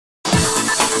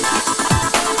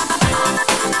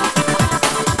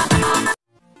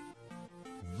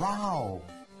Wow.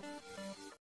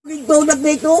 Dito na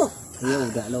dito. Ayaw,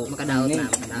 dalaw. Makadaot na,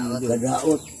 makadaot.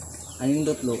 Kadaot. Ayun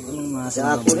dotlo, anong mga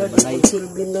Sa ako na dito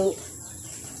silbi ng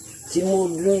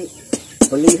simudre.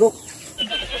 Palihok.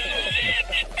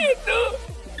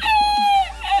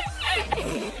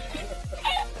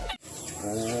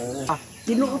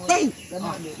 Tinuutay.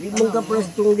 Limang kapras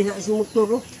itong diha sa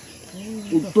motor.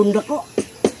 Tunda ko.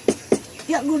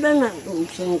 Kaya guna na.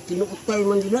 Isang tinuutay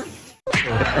man din na.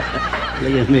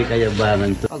 Layan may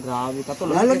kayabangan to. Grabe ka to.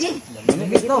 Lalagi.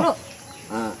 Lamig ito.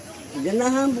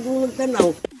 Ganahan bukong magtanaw.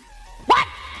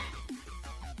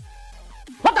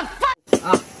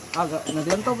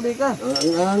 Nadiyan to, pwede ka.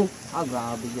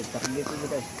 Grabe dyan. Takagito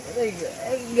dito. Ay,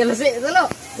 galasi, talo.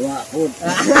 Wakot.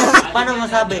 Paano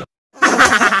masabi?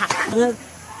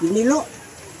 Pinilo.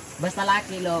 Basta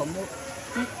laki, lo.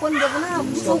 Kung ka na,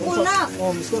 sukol na.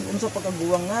 Miskon, kung sa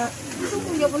pagkaguwang nga.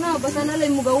 Sukol ka na, basta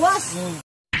nalay mo gawas.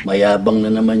 Mayabang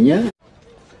na naman niya.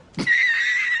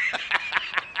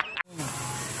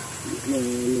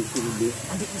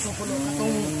 Andi ko sukol na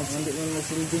itong andi mo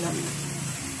nagsilbi na.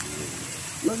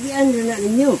 Magian na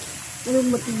ninyo. Pero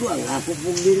matiguang ako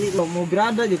pong dili.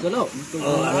 Mugrada di ko, lo.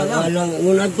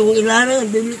 Muna itong ilarang,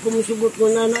 dili ko masugot ko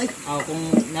nanay. Kung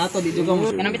nato, di juga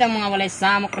mo. Kanang bitang mga walay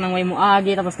samok, kanang way mo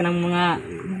agi, tapos kanang mga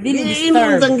dili disturb.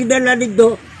 Imutang gidala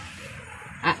dito.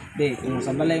 Di, kung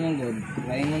sa balay mong god,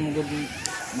 laingon mong god,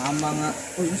 mama nga.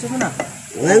 Uy, gusto mo na?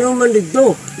 Ano man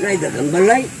dito? Naidagang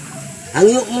balay.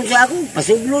 Hangyo mo sa ako,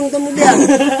 pasuglon ka mo diyan.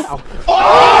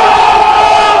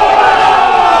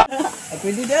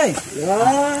 Pwede di ay.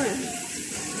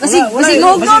 Kasi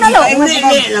huwag na lo.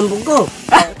 Hindi, lambog ko.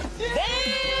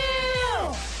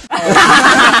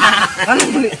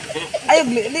 Ay,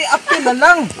 li, apil na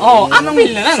lang. Anong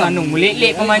mili na lang? Anong muli?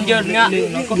 Pa man dyan nga.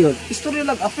 Istorya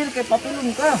lang, apil kay papilon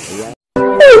ka.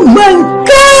 Oh my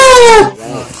God!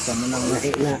 Sama nang lahi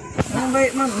na. Ang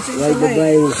bait man, Why ba ba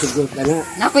yung sugot ka na?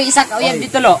 Nakoy isa ka uyab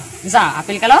dito lo. Isa,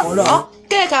 apil ka lo?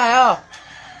 Okay kayo.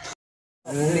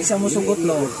 Hindi siya musugot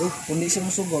lo. Kundi siya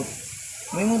musugot.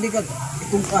 May mo di ka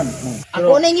itungkan.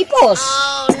 Ako na yung ipos.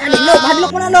 Ano lo,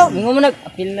 mahadlok mo na lo. Mingo mo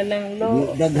nag-apil na lang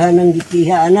lo. Daghan ng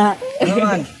gitiha na. Ano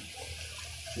man?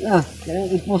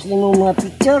 Karang i-post na ng mga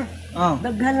picture.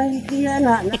 Daghan ng gitiha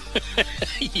na.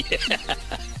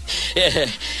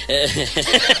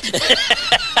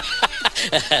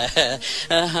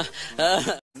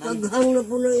 Daghang na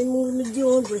po na imong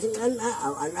religion. Pasang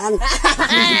awan.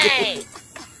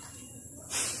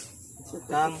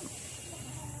 Kang.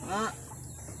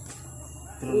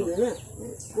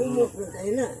 Umok na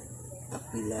tayo na.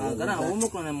 Kana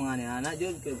umok na ng mga ni ana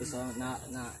jud kay gusto na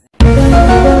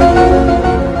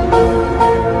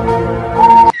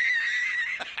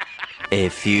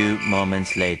A few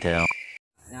moments later.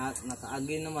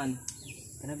 Nakaagi naman.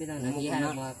 Kana bitang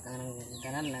nagihan mga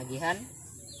kanan nagihan.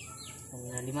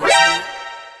 Na lima.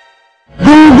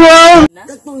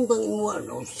 Datong bang imuan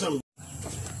awesome.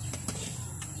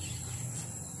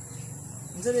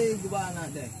 Unsa di gubaan na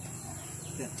day?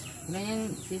 Ano yung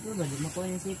sipit ba? Di mo ko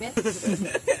yung sipit?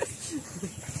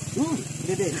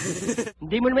 Dede.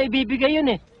 Hindi mo na maibibigay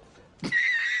yun eh.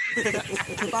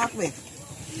 Pak me.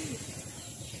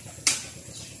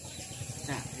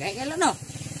 Gaya ka lo no?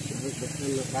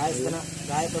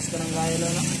 Gaya pas ka ng gaya lo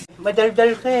no?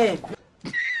 Madaldal ka eh.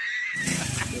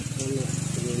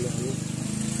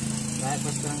 Gaya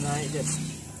pas ka ng gaya dyan.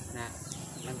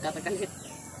 Nagkatakalit.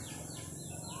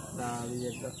 Grabe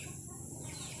dyan to.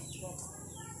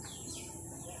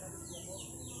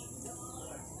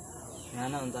 Yan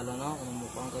na, ang talo no? Kung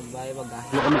mukhang kagbaya baga.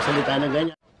 Ano ka magsalita na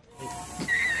ganyan?